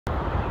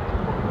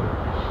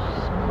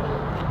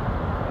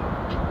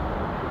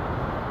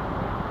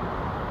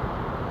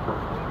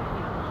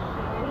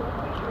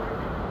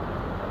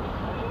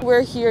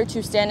We're here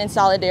to stand in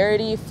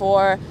solidarity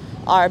for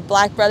our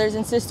Black brothers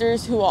and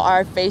sisters who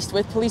are faced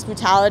with police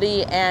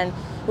brutality and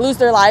lose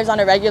their lives on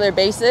a regular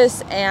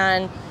basis.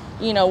 And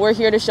we're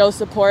here to show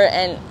support,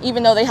 and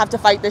even though they have to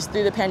fight this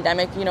through the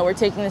pandemic, we're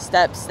taking the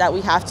steps that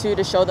we have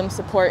to show them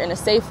support in a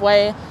safe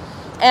way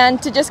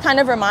and to just kind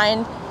of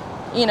remind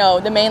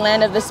the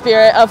mainland of the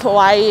spirit of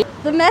Hawaii.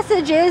 The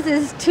message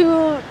is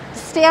to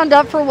stand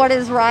up for what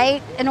is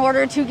right in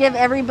order to give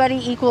everybody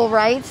equal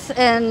rights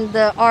in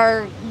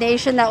our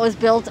nation that was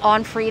built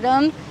on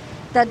freedom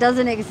that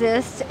doesn't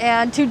exist,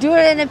 and to do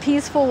it in a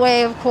peaceful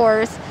way, of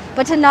course,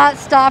 but to not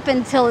stop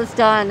until it's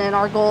done and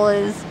our goal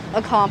is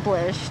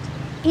accomplished.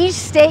 Each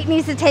state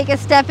needs to take a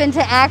step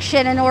into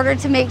action in order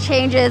to make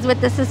changes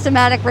with the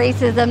systematic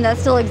racism that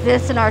still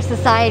exists in our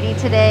society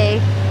today.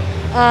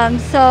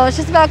 So it's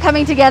just about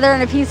coming together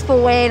in a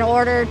peaceful way in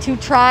order to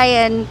try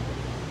and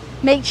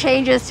make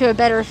changes to a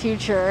better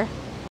future.